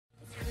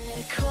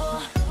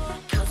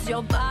'Cause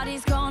your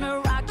body's gonna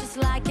rock just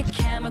like a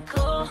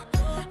chemical.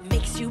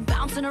 Makes you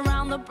bouncing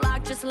around the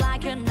block just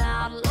like an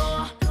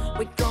outlaw.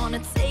 We're gonna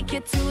take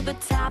it to the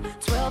top,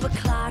 12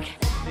 o'clock.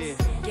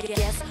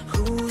 Guess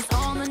who's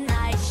on the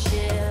night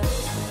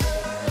shift?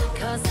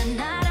 'Cause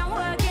tonight I'm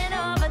working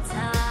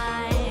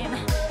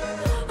overtime.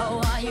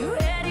 Oh, are you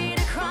ready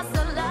to cross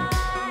the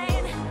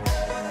line?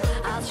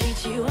 I'll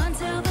treat you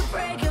until the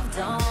break of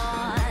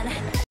dawn.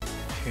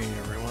 Hey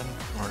everyone,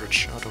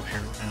 ArdrethShadow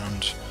here,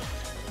 and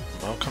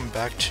welcome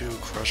back to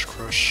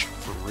Crush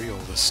for real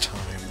this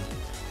time.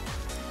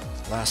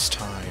 Last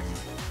time,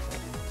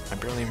 I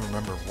barely even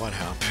remember what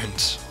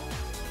happened.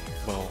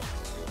 Well,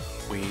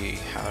 we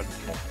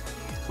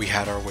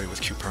had our way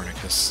with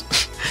Copernicus.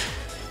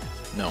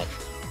 No,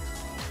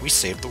 we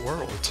saved the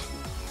world.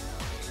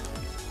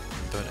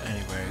 But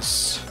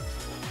anyways,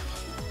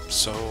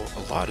 so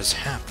a lot has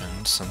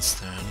happened since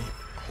then.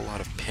 A whole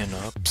lot of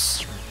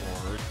pin-ups,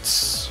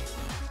 rewards.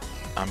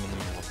 I'm in the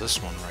middle of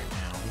this one right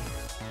now.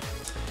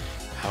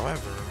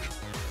 However,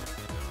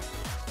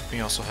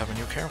 we also have a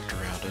new character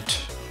added.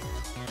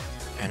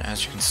 And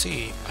as you can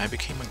see, I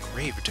became a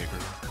gravedigger.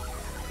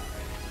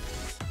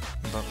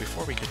 But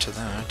before we get to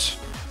that,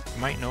 you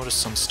might notice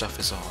some stuff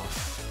is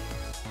off.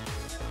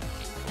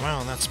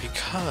 Well, that's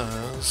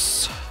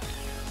because,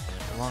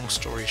 long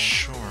story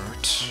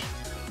short,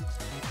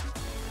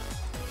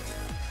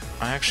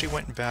 I actually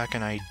went back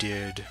and I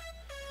did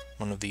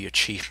one of the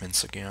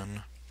achievements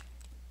again.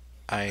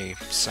 I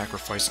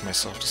sacrificed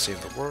myself to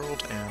save the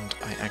world, and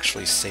I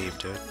actually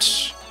saved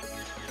it.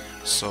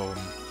 So,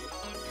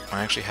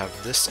 I actually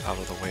have this out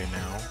of the way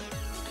now.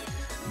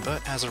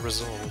 But as a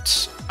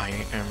result,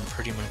 I am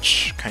pretty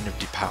much kind of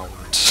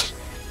depowered,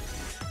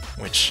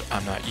 which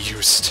I'm not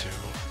used to.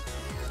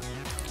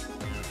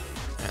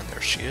 And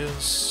there she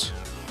is.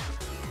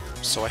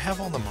 So I have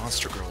all the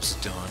monster girls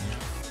done,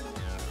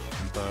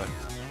 but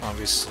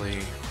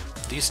obviously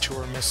these two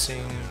are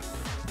missing.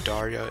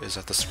 Daria is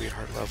at the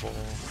sweetheart level,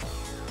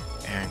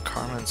 and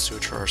Karma and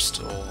Sutra are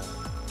still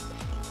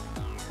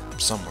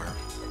somewhere.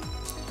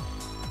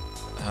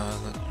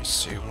 Let me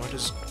see, what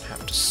does it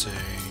have to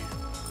say?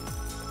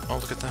 Oh,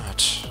 look at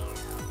that.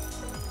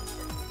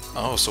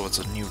 Oh, so it's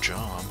a new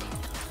job.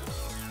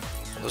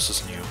 Well, this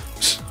is new.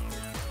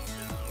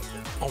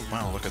 Oh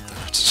wow, look at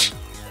that.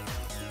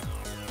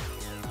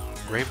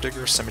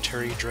 Gravedigger,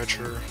 Cemetery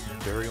Dredger,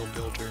 Burial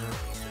Builder,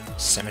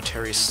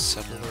 Cemetery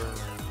Settler,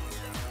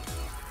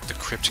 the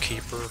Crypt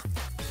Keeper.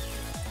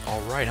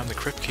 Alright, I'm the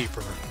Crypt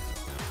Keeper.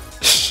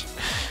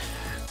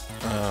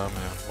 Man,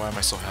 why am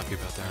I so happy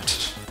about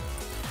that?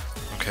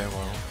 Okay,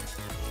 well,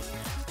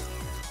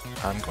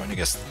 I'm going to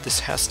guess this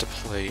has to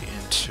play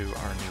into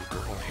our new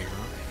girl here,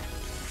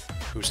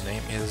 whose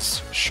name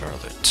is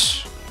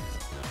Charlotte.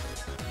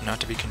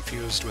 Not to be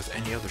confused with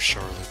any other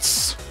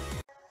Charlottes.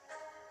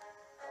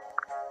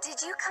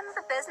 Did you come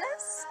for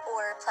business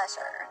or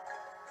pleasure?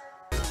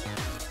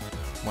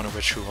 One of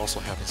which who also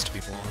happens to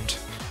be blonde.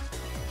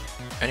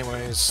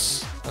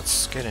 Anyways,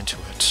 let's get into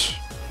it.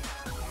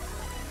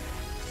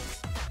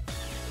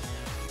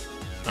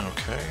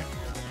 Okay.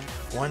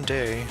 One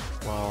day,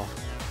 while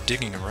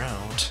digging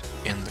around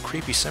in the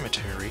creepy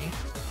cemetery,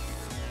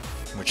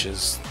 which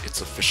is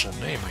its official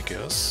name, I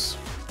guess,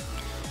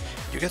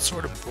 you get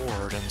sort of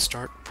bored and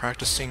start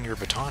practicing your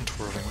baton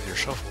twirling with your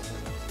shovel,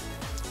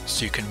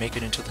 so you can make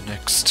it into the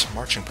next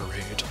marching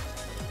parade.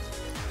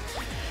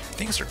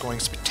 Things are going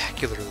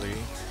spectacularly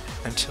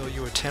until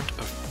you attempt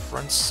a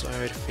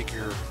frontside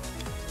figure,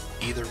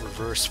 either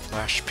reverse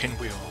flash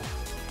pinwheel,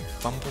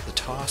 fumble the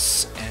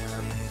toss,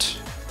 and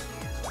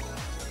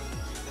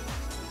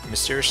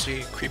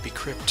mysteriously creepy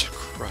crypt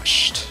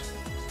crushed.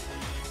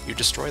 You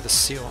destroy the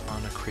seal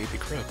on a creepy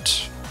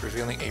crypt,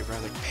 revealing a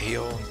rather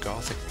pale and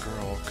gothic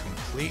girl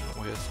complete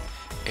with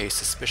a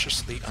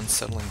suspiciously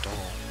unsettling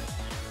doll.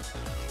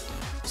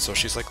 So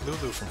she's like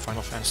Lulu from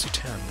Final Fantasy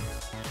X.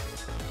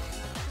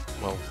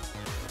 Well,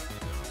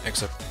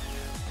 except,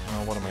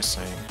 what am I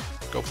saying?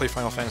 Go play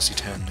Final Fantasy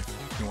X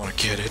if you want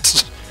to get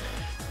it.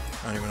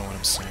 I don't even know what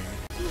I'm saying.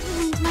 You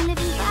ruined my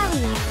living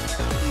barrier.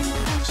 I'm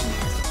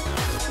unfortunate.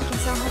 I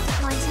guess I'll have to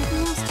find something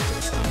else to do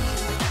today.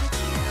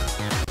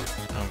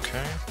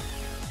 Okay.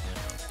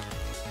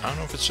 I don't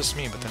know if it's just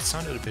me, but that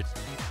sounded a bit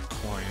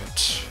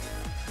quiet.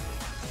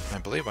 I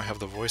believe I have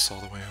the voice all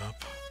the way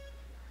up.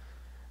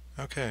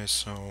 Okay,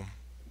 so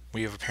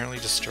we have apparently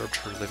disturbed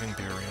her living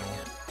burial.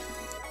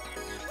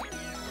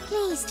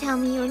 Please tell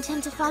me you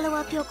intend to follow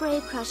up your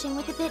grave crushing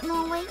with a bit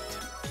more weight.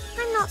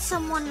 I'm not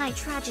some one-night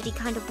tragedy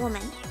kind of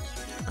woman.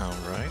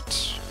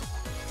 Alright.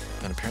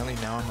 And apparently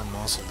now I'm a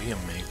mausoleum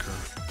maker.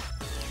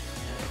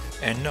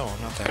 And no,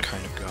 I'm not that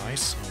kind of guy,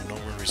 so no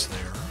worries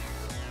there.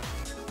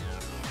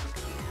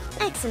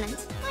 Excellent.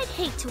 I'd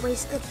hate to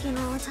waste good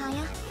funeral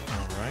attire.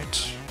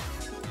 Alright.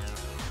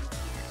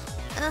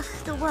 Ugh,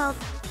 the world.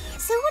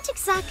 So what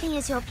exactly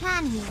is your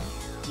plan here?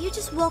 Do you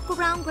just walk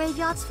around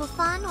graveyards for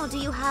fun, or do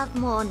you have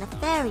more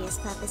nefarious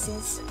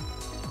purposes?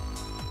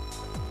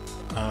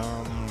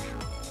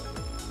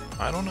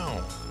 I don't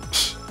know.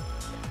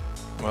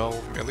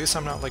 Well, at least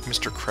I'm not like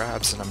Mr.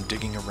 Krabs and I'm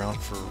digging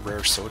around for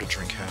rare soda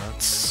drink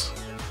hats.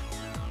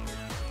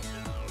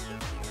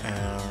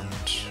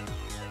 And...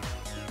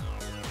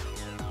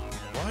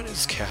 what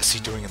is Cassie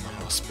doing in the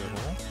hospital?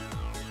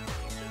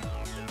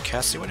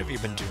 Cassie, what have you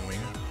been doing?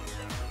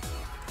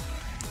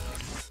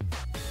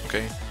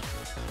 Okay.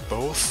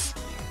 Both?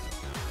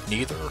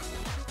 Neither?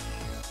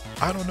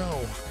 I don't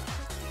know.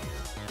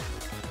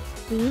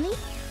 Really?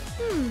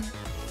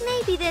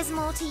 Maybe there's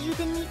more to you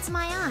than meets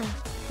my eye.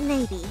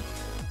 Maybe.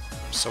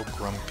 So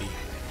grumpy.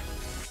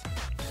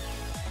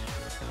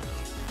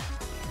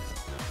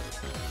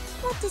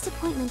 What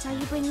disappointment are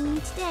you bringing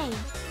me today?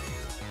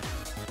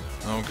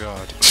 Oh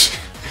god.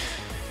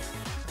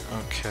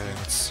 Okay,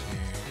 let's see.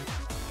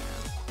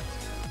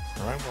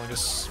 Alright, well I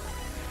guess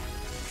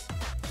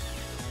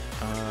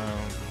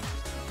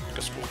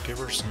we'll give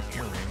her some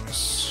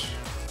earrings.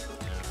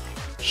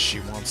 She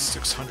wants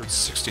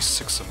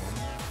 666 of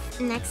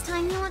them. Next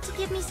time you want to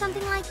give me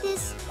something like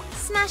this,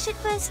 smash it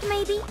first,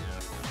 maybe?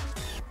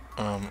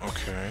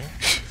 Okay.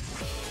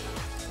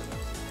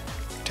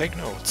 Take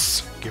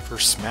notes. Give her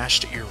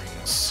smashed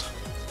earrings.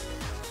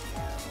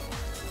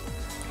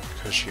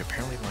 Because she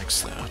apparently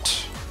likes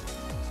that.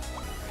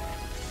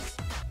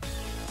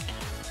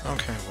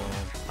 Okay, well,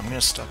 I'm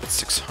gonna stop at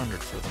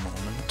 600 for the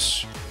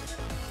moment.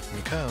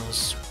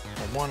 Because,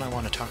 well, one, I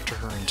want to talk to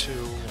her, and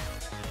two,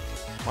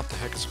 what the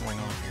heck is going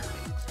on here?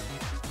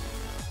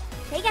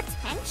 Pay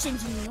attention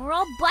to me or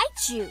I'll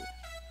bite you.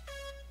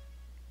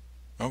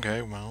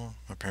 Okay, well,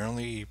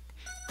 apparently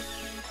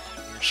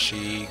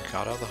she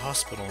got out of the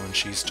hospital and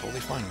she's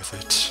totally fine with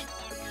it.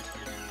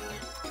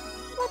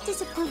 What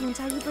disappointment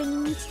are you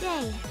bringing me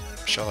today?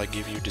 Shall I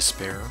give you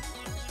despair?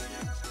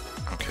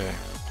 Okay.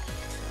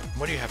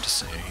 What do you have to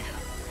say?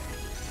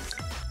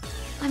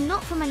 I'm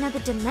not from another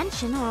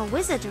dimension or a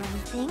wizard or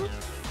anything.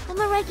 I'm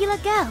a regular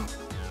girl.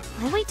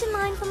 I wait in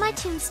line for my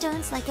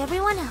tombstones like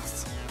everyone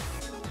else.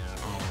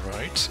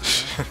 Alright.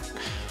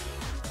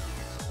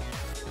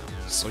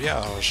 So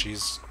yeah,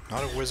 she's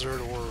not a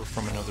wizard or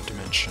from another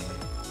dimension.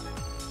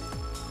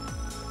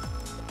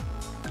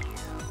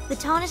 The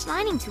tarnished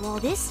lining to all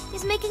this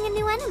is making a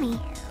new enemy.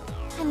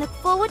 I look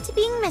forward to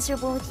being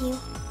miserable with you.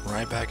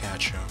 Right back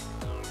at you.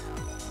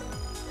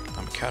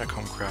 I'm a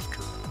catacomb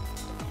crafter.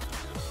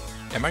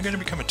 Am I gonna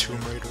become a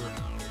Tomb Raider?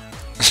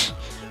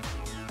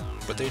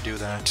 Would they do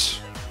that?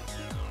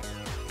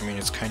 I mean,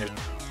 it's kind of...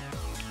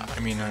 I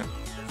mean,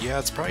 yeah,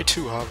 it's probably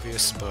too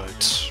obvious,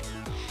 but...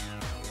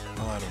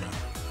 well, I don't know.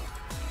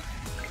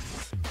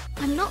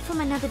 I'm not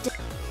from another The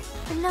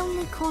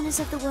lonely corners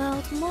of the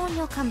world mourn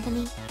your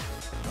company.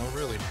 Oh,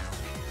 really now?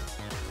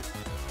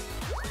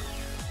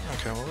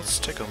 Okay, well, let's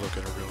take a look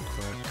at her real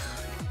quick.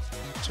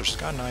 So she's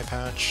got an eye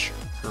patch,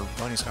 her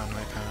bunny's got an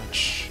eye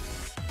patch,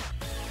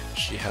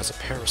 she has a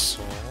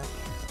parasol,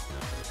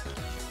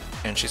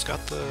 and she's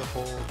got the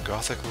whole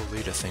Gothic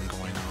Lolita thing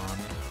going on,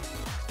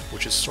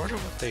 which is sort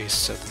of what they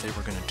said that they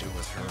were going to do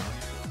with her.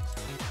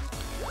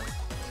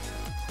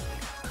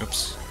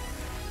 Oops.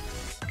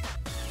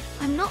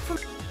 I'm not from...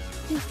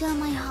 You fill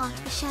my heart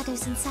with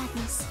shadows and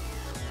sadness.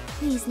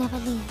 Please never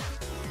leave.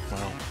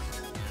 Wow.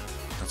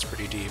 That's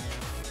pretty deep.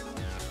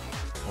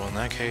 Well, in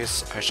that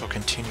case, I shall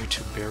continue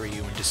to bury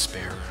you in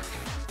despair.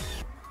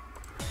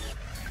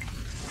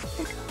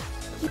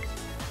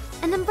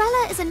 An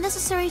umbrella is a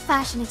necessary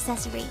fashion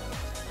accessory.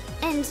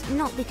 And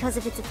not because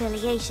of its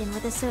affiliation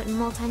with a certain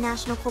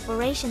multinational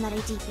corporation that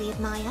I deeply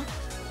admire.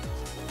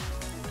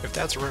 If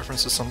that's a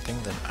reference to something,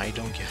 then I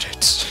don't get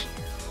it.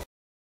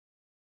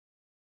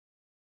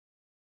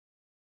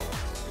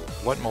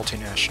 What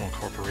multinational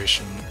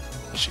corporation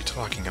is she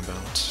talking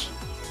about?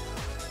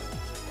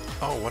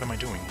 Oh, what am I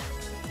doing?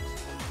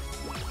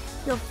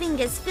 Your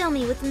fingers fill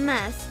me with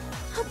mirth.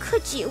 How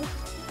could you?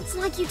 It's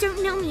like you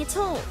don't know me at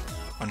all.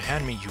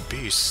 Unhand me, you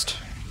beast.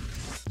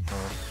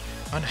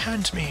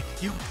 Unhand me,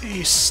 you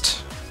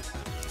beast!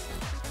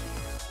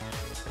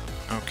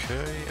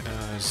 Okay,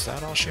 is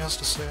that all she has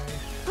to say?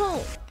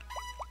 Pull.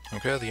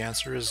 Okay, the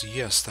answer is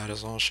yes, that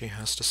is all she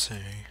has to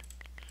say.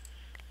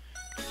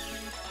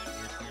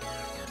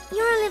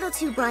 You're a little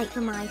too bright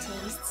for my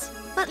tastes,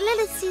 but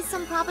Lilith sees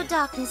some proper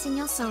darkness in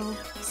your soul,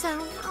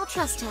 so I'll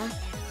trust her.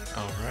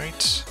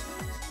 Alright.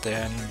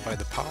 Then, by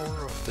the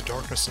power of the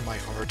darkness in my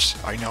heart,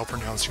 I now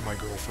pronounce you my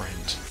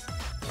girlfriend.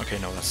 Okay,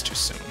 no, that's too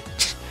soon.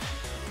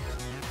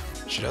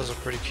 She does look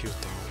pretty cute,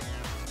 though.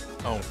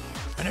 Oh,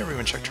 I never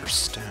even checked her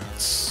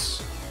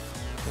stats.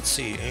 Let's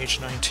see, age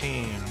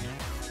 19,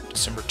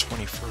 December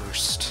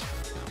 21st.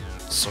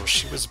 So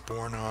she was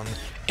born on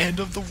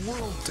End of the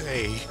World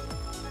Day!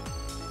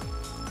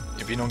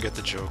 If you don't get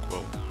the joke,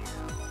 well,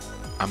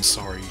 I'm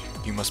sorry,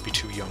 you must be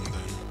too young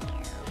then.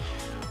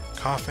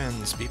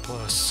 Coffins, B+,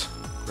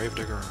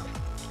 Gravedigger,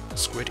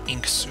 Squid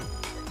Ink Soup,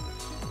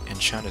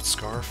 Enchanted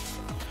Scarf.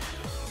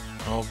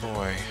 Oh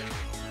boy,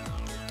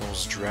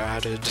 those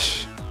dreaded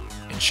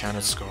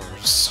Enchanted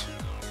Scarves.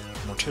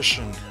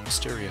 Mortician,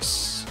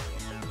 Mysterious,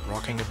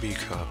 Rocking a Bee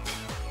Cup.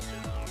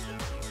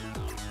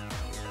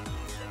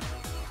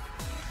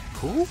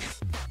 Who?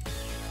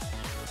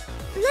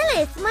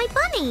 Lilith, my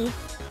bunny!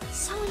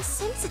 So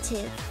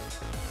insensitive.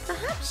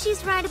 Perhaps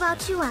she's right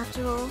about you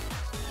after all.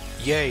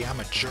 Yay, I'm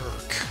a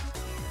jerk.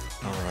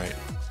 Alright.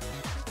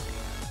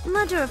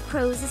 Murder of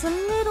crows is a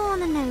little on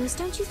the nose,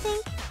 don't you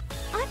think?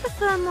 I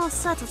prefer more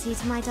subtlety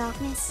to my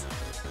darkness.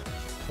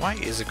 Why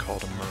is it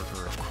called a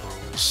murder of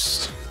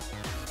crows?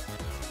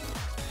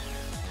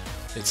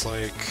 It's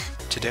like,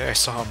 today I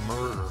saw a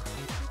murder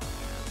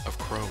of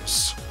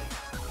crows.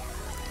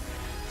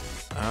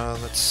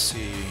 Let's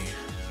see...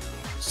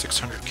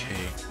 600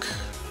 cake.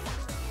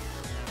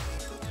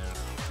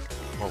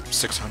 Well,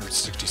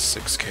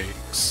 666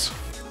 cakes.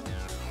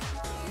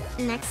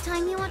 Next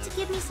time you want to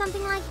give me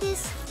something like this,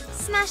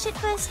 smash it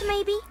first,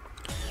 maybe?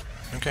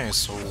 Okay,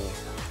 so...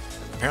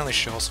 apparently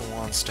she also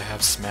wants to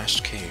have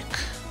smashed cake.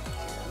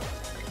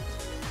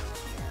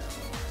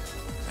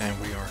 And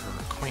we are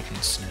her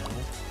acquaintance now.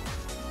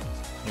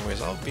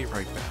 Anyways, I'll be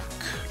right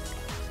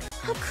back.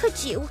 How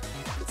could you?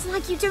 It's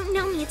like you don't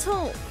know me at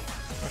all.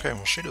 Okay,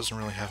 well she doesn't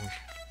really have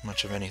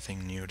much of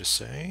anything new to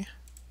say.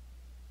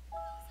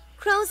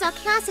 Crows are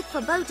classic for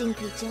boating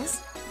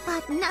creatures,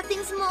 but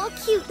nothing's more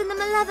cute than the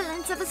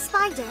malevolence of a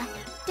spider,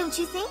 don't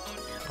you think?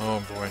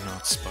 Oh boy,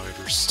 not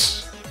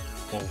spiders.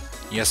 Well,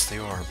 yes they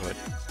are, but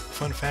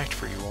fun fact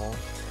for you all,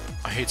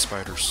 I hate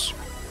spiders.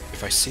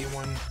 If I see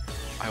one,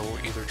 I will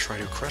either try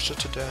to crush it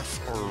to death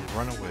or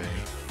run away,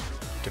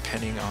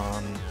 depending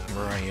on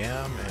where I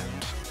am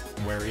and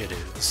where it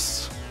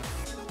is.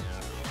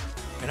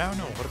 And I don't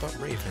know, what about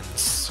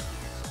ravens?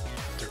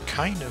 They're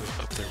kind of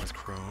up there with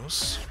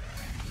crows.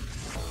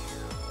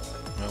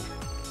 Well,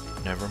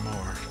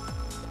 nevermore.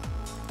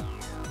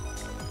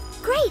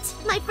 Great!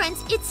 My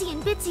friends Itsy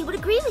and Bitsy would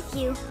agree with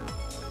you.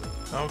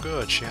 Oh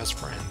good, she has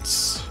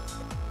friends.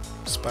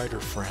 Spider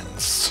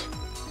friends.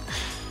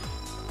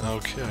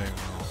 Okay,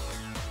 well...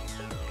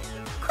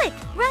 Quick,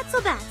 rats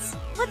or bats?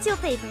 What's your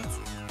favorite?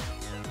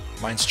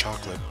 mine's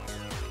chocolate.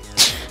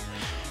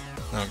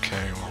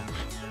 Okay, well...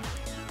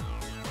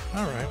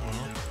 Alright,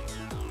 well...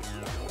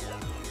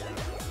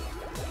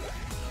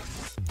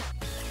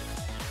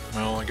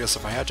 Well, I guess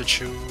if I had to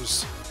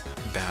choose...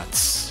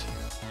 bats.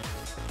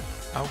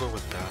 I'll go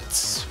with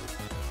bats.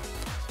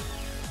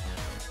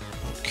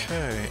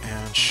 Okay,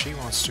 and she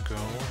wants to go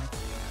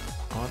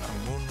on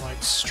a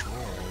moonlight stroll.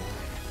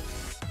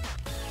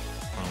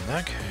 Well, in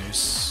that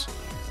case,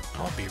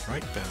 I'll be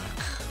right back.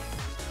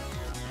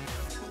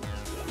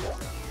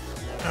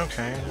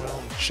 Okay,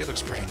 well, she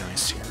looks pretty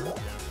nice here.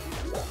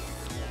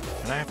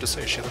 And I have to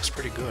say, she looks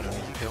pretty good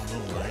under the pale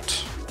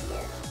moonlight.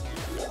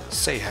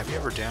 Say, have you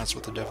ever danced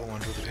with the devil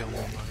under the pale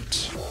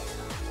moonlight?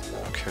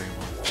 Okay,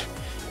 well,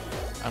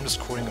 I'm just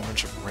quoting a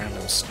bunch of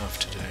random stuff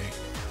today.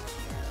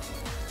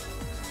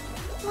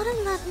 What a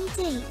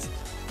lovely date.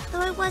 Though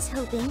I was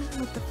hoping,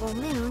 with the full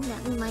moon,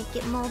 that we might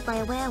get mauled by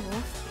a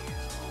werewolf.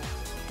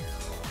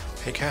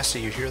 Hey Cassie,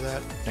 you hear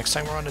that? Next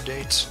time we're on a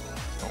date...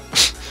 Oh.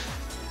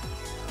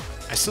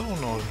 I still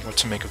don't know what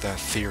to make of that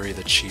theory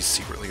that she's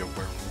secretly a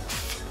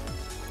werewolf.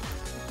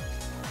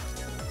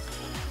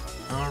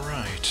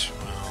 Alright,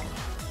 well...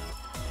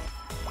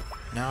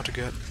 Now to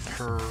get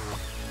her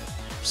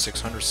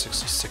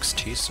 666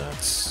 tea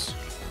sets.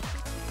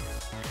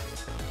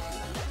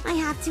 I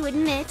have to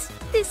admit,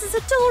 this is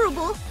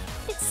adorable.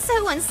 It's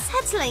so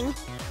unsettling.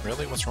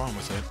 Really? What's wrong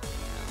with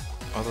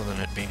it? Other than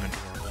it being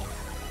adorable.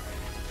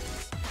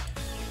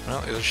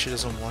 Well, either she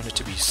doesn't want it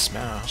to be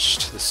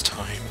smashed this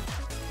time.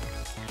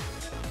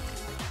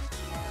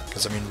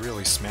 Because, I mean,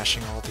 really,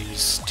 smashing all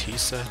these tea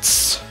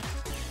sets?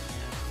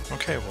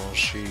 Okay, well,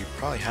 she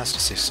probably has to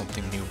say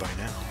something new by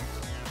now.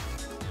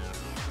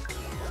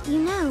 You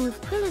know,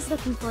 if Quill is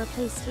looking for a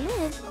place to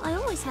live, I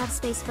always have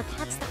space for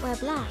cats that wear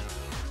black.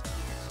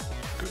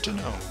 Good to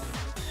know.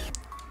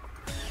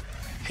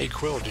 Hey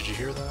Quill, did you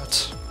hear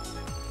that?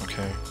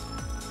 Okay.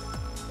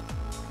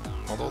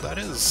 Although that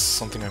is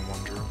something I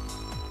wonder.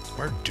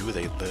 Where do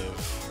they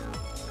live?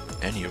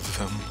 Any of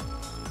them?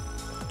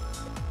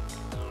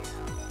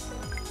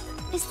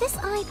 Is this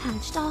eye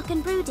patch dark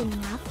and brooding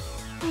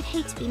enough? I'd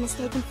hate to be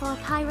mistaken for a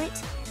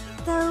pirate.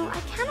 Though I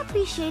can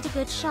appreciate a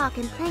good shark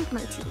and plank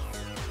motif.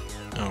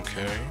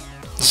 Okay.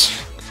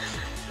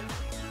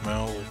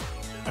 Well,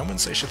 I wouldn't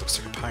say she looks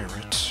like a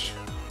pirate.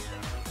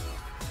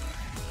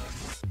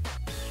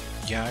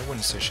 Yeah, I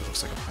wouldn't say she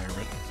looks like a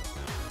pirate.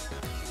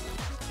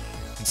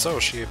 And so,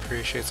 she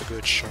appreciates a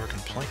good shark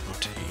and plank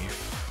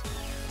motif.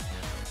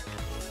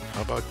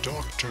 How about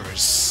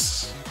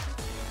doctors?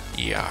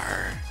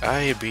 Yar,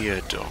 I be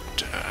a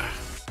doctor.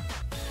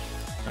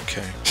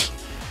 Okay.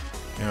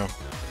 Yeah.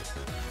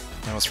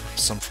 That was from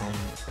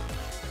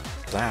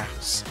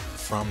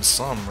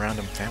some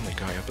random Family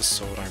Guy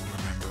episode I'm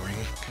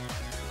remembering.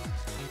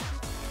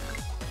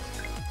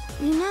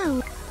 You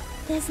know,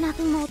 there's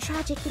nothing more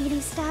tragic than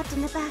getting stabbed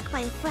in the back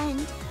by a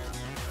friend.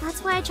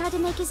 That's why I try to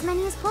make as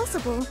many as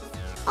possible.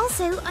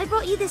 Also, I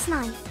brought you this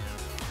knife.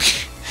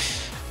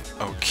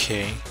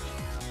 Okay.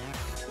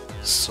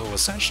 So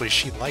essentially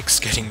she likes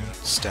getting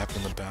stabbed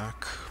in the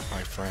back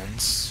by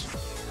friends.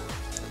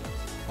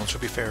 Well, to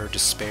be fair,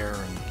 despair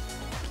and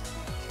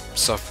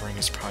suffering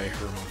is probably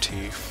her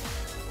motif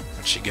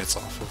that she gets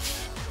off of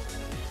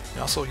And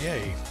also,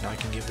 yay, now I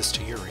can give this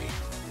to Yuri.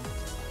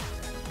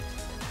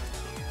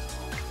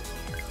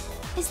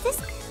 Is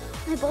this...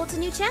 I bought a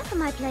new chair for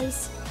my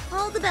place.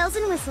 All the bells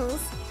and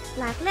whistles.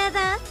 Black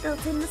leather,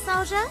 built-in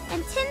massager,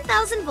 and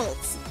 10,000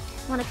 volts.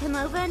 Wanna come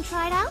over and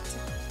try it out?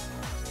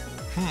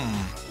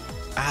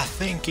 I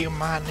think you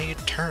might need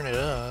to turn it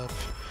up.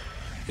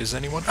 Is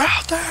anyone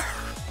out there?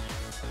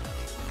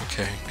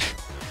 Okay.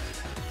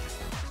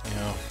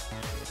 Yeah.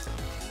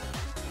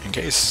 In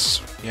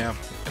case, yeah,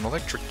 an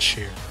electric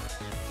chair.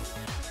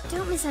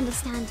 Don't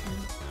misunderstand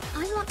me.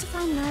 I want to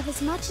find love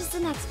as much as the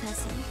next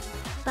person.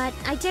 But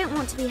I don't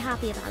want to be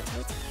happy about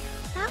it.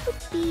 That would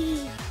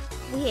be...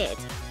 weird.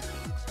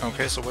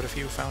 Okay, so what if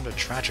you found a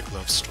tragic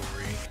love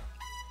story?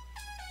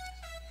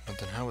 But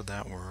then how would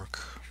that work?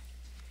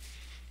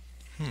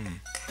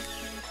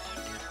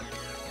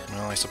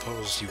 Well, I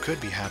suppose you could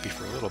be happy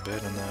for a little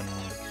bit and then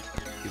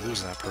you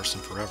lose that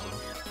person forever.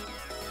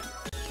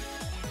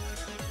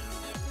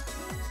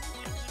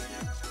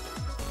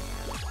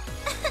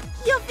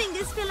 Your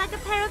fingers feel like a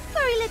pair of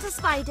furry little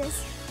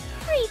spiders.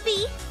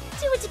 Creepy.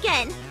 Do it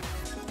again.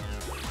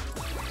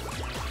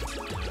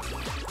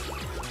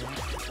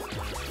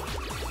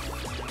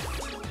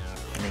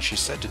 I mean, she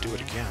said to do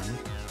it again.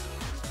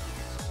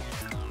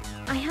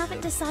 I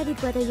haven't decided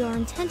whether you're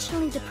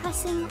intentionally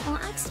depressing or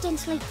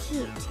accidentally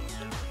cute.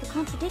 The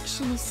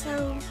contradiction is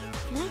so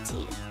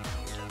flirty.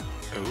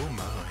 Oh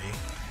my.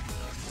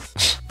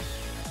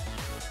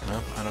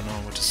 Well, I don't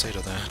know what to say to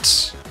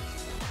that.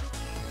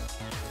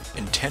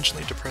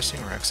 Intentionally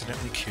depressing or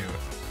accidentally cute?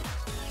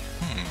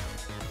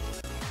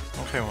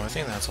 Okay, well I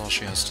think that's all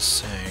she has to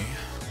say.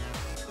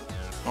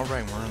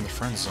 Alright, we're in the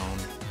friend zone.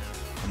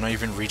 I'm not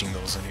even reading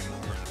those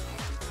anymore.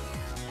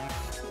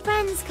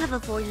 Friends cover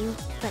for you,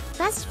 but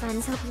best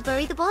friends help you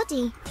bury the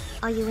body.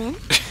 Are you in?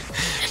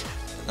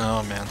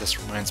 Oh man, this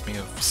reminds me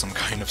of some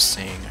kind of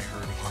saying I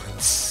heard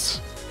once.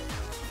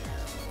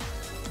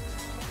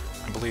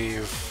 I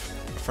believe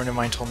a friend of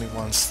mine told me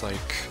once,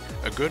 like,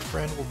 a good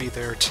friend will be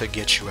there to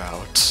get you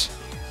out,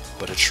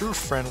 but a true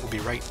friend will be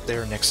right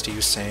there next to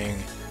you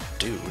saying,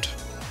 dude,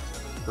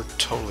 we're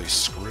totally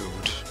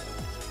screwed.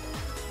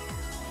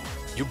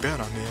 You bet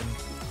I'm in.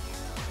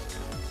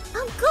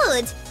 Oh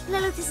good!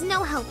 Lilith is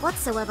no help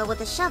whatsoever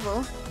with a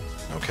shovel.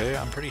 Okay,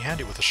 I'm pretty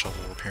handy with a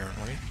shovel,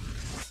 apparently.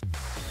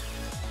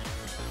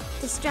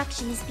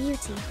 Destruction is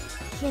beauty.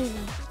 Clearly,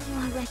 you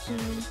are wrecking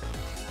me.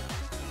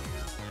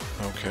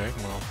 Okay,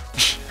 well...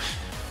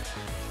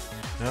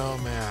 Oh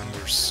man,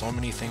 there's so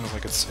many things I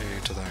could say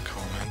to that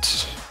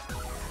comment.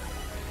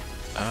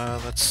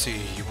 Let's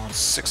see, you want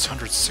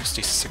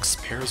 666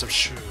 pairs of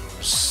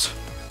shoes.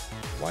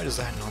 Why does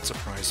that not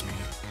surprise me?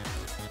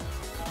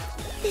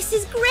 This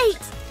is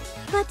great!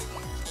 But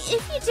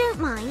if you don't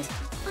mind,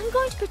 I'm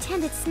going to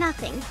pretend it's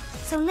nothing,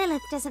 so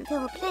Lilith doesn't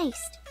feel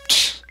replaced.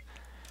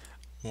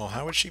 Well,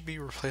 how would she be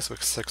replaced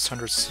with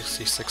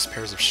 666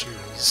 pairs of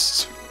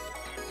shoes?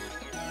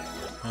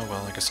 Oh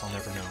well, I guess I'll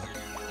never know.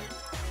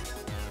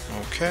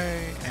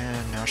 Okay,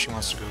 and now she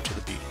wants to go to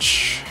the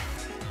beach.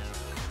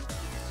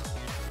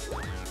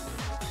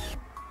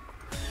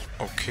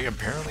 Okay,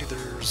 apparently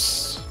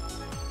there's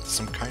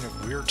some kind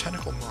of weird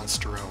tentacle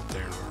monster out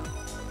there.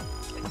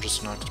 Or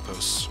just an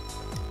octopus.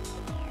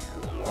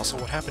 Also,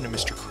 what happened to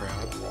Mr.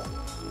 Crab?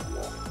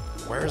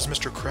 Where's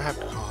Mr. Crab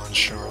gone,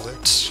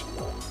 Charlotte?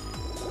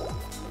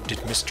 Did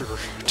Mr.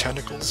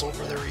 Tentacles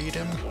over there eat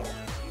him?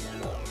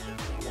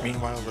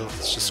 Meanwhile,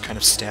 Lilith's just kind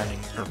of standing,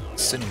 or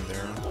sitting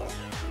there,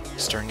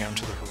 staring out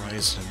into the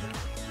horizon,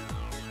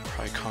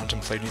 probably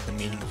contemplating the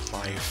meaning of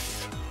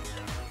life,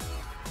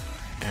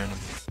 and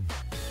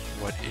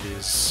what it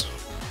is,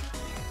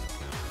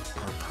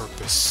 our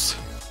purpose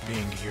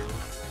being here.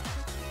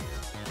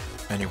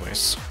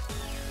 Anyways.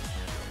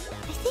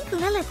 I think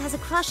Lilith has a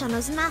crush on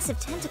those massive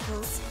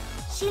tentacles.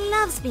 She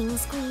loves being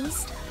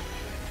squeezed.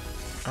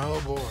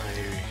 Oh boy.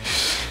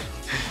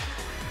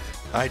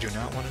 I do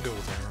not want to go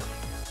there.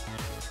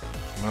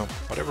 Well,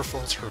 whatever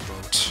floats her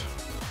boat.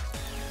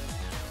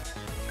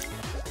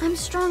 I'm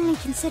strongly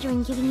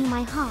considering giving you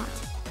my heart.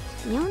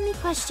 The only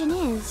question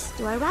is,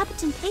 do I wrap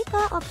it in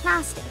paper or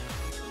plastic?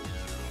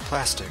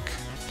 Plastic.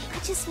 I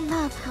just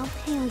love how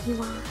pale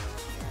you are.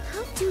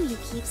 How do you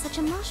keep such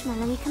a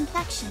marshmallowy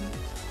complexion?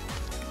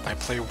 I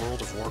play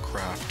World of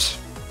Warcraft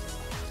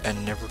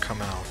and never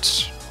come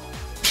out.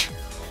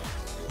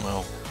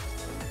 Well,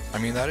 I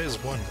mean that is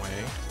one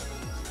way.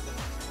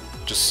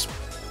 Just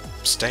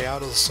stay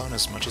out of the sun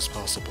as much as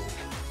possible.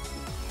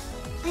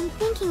 I'm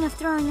thinking of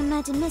throwing a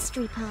murder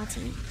mystery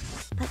party,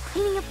 but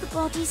cleaning up the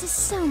bodies is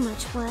so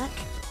much work.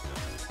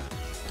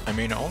 I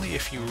mean, only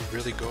if you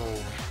really go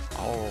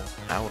all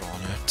out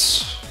on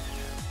it.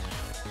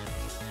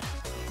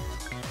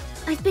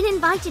 I've been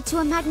invited to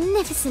a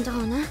magnificent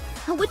honor,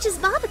 a witch's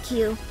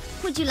barbecue.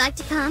 Would you like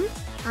to come?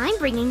 I'm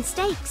bringing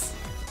steaks.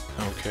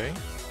 Okay.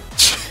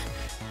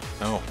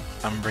 Oh,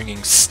 I'm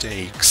bringing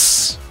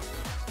steaks.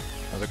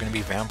 Are there gonna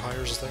be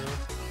vampires there?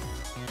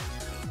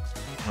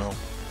 Well,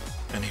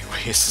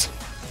 anyways.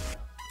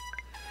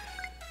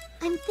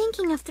 I'm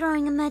thinking of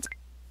throwing a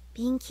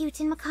Being cute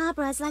and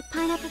macabre is like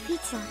pineapple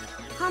pizza.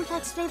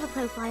 Complex flavor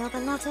profile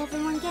that not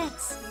everyone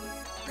gets.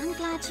 I'm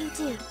glad you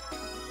do.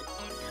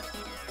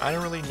 I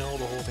don't really know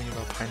the whole thing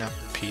about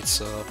pineapple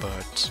pizza,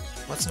 but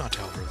let's not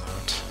tell her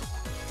that.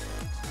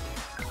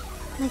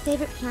 My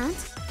favorite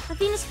plant? A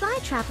Venus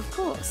flytrap, of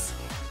course.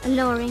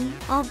 Alluring,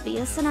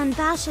 obvious, and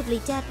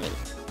unabashedly deadly.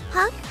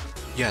 Hug?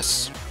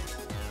 Yes.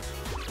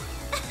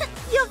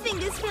 Your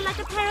fingers feel like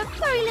a pair of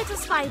furry little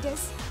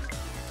spiders.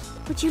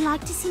 Would you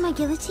like to see my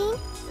guillotine?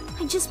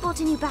 I just bought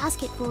a new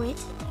basket for it,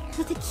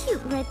 with a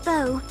cute red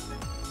bow.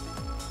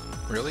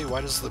 Really?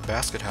 Why does the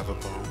basket have a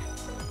bow?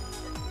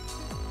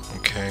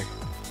 Okay.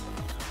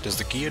 Does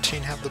the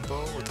guillotine have the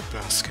bow or the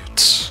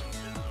basket?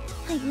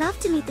 I'd love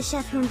to meet the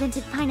chef who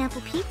invented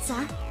pineapple pizza.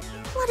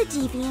 What a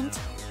deviant.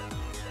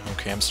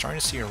 Okay, I'm starting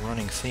to see a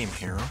running theme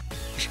here.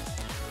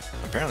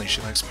 Apparently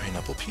she likes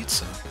pineapple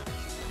pizza.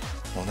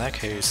 Well, in that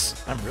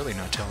case, I'm really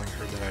not telling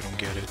her that I don't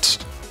get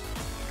it.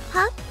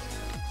 Huh?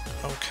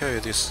 Okay,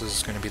 this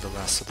is going to be the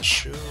last of the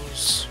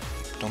shoes.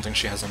 Don't think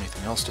she has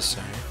anything else to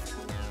say.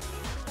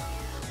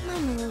 My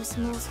morose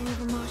morsel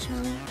of a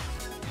marshmallow.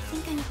 I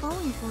think I'm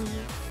falling for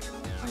you.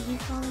 Are you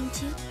falling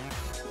too?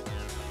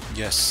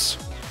 Yes,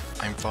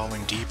 I'm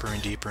falling deeper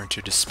and deeper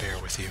into despair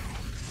with you.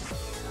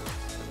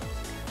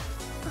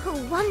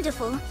 Oh,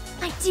 wonderful.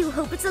 I do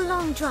hope it's a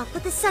long drop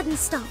with a sudden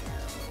stop.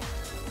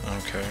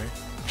 Okay.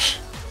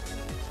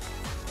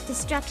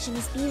 Destruction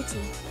is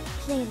beauty.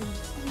 Clearly,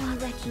 you are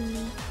wrecking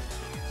me.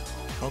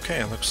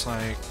 Okay, it looks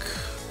like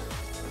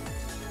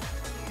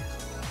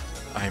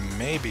I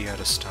may be at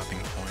a stopping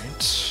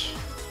point.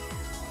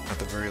 At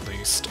the very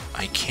least,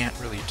 I can't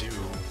really do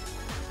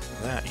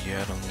that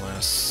yet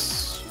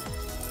unless...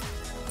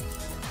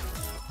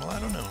 well, I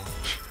don't know.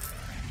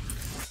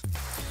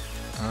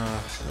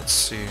 Let's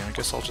see, I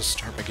guess I'll just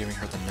start by giving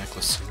her the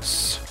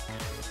necklaces.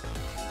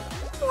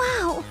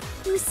 Wow!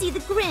 You see the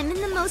grim in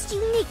the most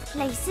unique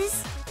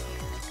places.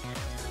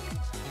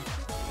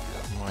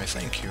 Why,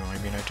 thank you. I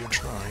mean, I do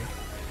try.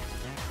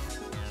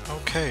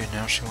 Okay,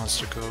 now she wants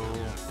to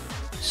go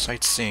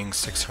sightseeing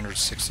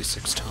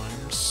 666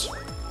 times.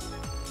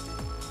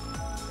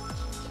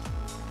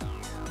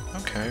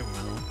 Okay,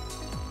 well.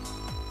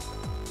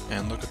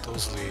 And look at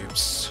those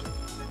leaves.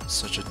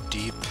 Such a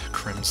deep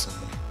crimson.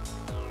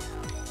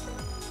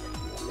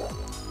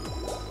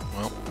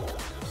 Well.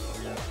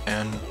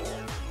 And...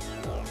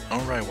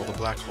 alright, well the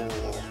black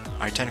hole...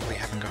 I technically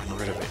haven't gotten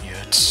rid of it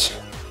yet.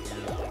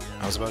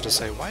 I was about to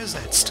say, why is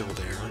that still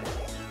there?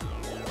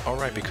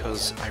 Alright,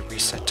 because I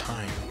reset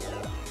time.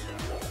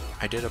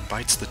 I did a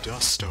bites the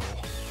dust, though.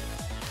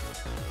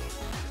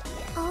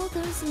 All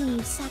those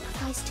leaves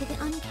sacrificed to the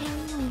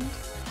uncaring wind.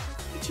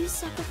 Would you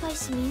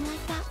sacrifice me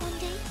like that one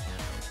day?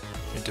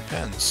 It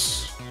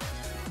depends.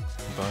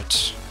 But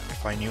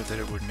if I knew that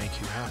it would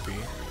make you happy,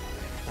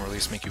 or at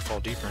least make you fall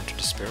deeper into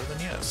despair, then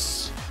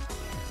yes.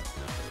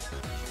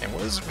 And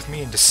what is it with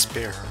me in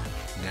despair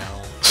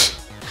now?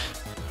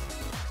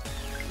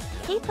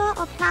 Paper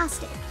or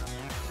plastic?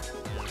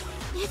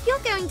 If you're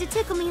going to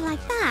tickle me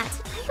like that,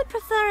 I would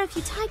prefer if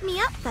you tied me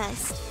up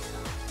first.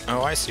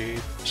 Oh, I see.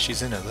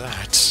 She's into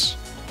that.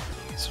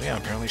 So yeah,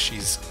 apparently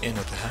she's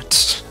into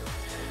that.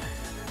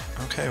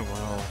 Okay,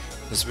 well,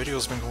 this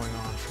video's been going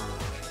on for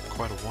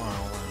quite a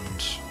while,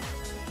 and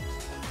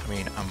I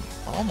mean, I'm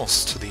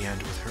almost to the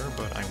end with her,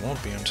 but I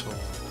won't be until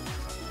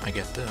I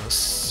get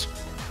this.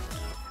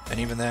 And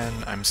even then,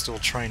 I'm still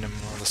trying to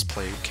more or less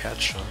play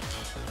catch up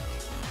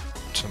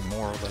to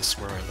more or less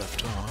where I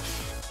left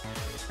off.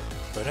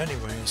 But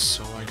anyways,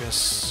 so I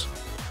guess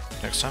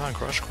next time on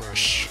Crush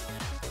Crush,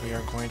 we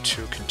are going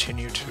to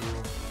continue to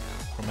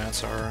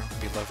romance our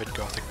beloved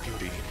gothic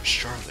beauty,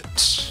 Charlotte.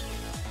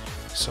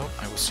 So,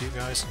 I will see you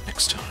guys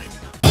next time.